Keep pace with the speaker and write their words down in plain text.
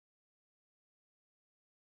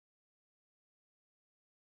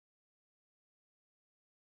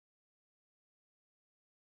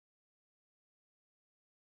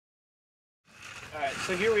Alright,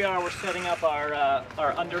 so here we are, we're setting up our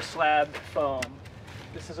underslab foam.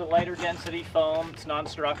 This is a lighter density foam, it's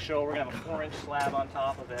non-structural, we're going to have a 4-inch slab on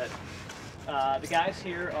top of it. The guys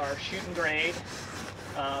here are shooting grade.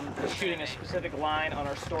 We're shooting a specific line on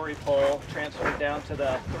our story pole, transferred down to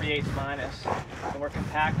the 3/8 minus, and we're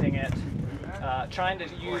compacting it, trying to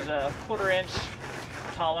use a 1/4-inch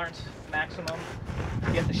tolerance maximum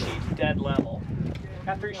to get the sheets dead level.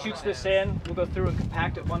 After he shoots this in, we'll go through and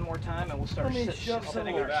compact it one more time, and we'll start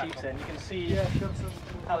setting our sheets in. You can see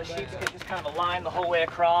how the sheets get just kind of aligned the whole way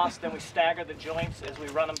across. Then we stagger the joints as we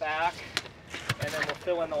run them back, and then we'll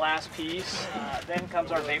fill in the last piece. Then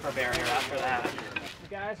comes our vapor barrier after that. The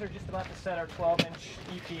guys are just about to set our 12-inch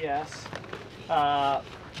EPS.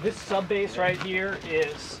 This sub base right here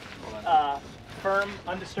is firm,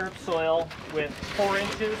 undisturbed soil with 4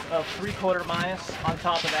 inches of 3/4 minus on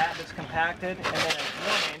top of that that's compacted, and then a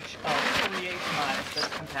 1 inch of 3/8 minus that's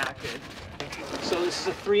compacted. So this is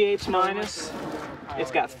a 3/8 minus. It's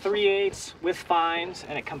got 3/8 with fines,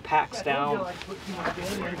 and it compacts down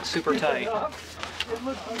super tight.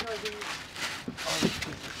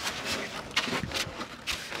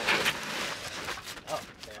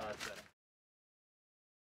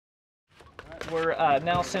 We're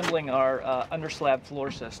now assembling our underslab floor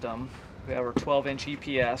system. We have our 12-inch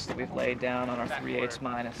EPS that we've laid down on our 3/8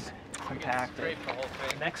 minus compacted.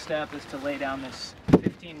 The next step is to lay down this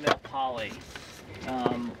 15 mil poly.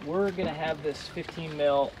 We're going to have this 15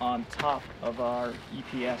 mil on top of our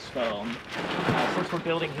EPS foam. Since we're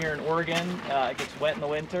building here in Oregon, it gets wet in the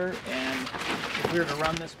winter, and if we were to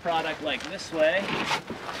run this product like this way,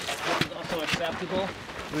 which is also acceptable,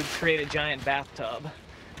 we'd create a giant bathtub.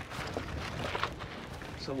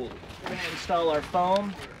 So we're going to install our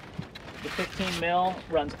foam. The 15 mil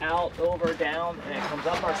runs out, over, down, and it comes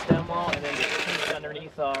up our stem wall and then gets pinched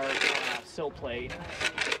underneath our sill plate.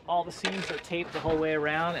 All the seams are taped the whole way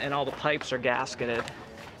around, and all the pipes are gasketed.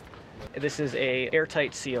 This is a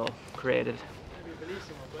airtight seal created.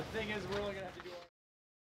 The thing is, we're only going to have to do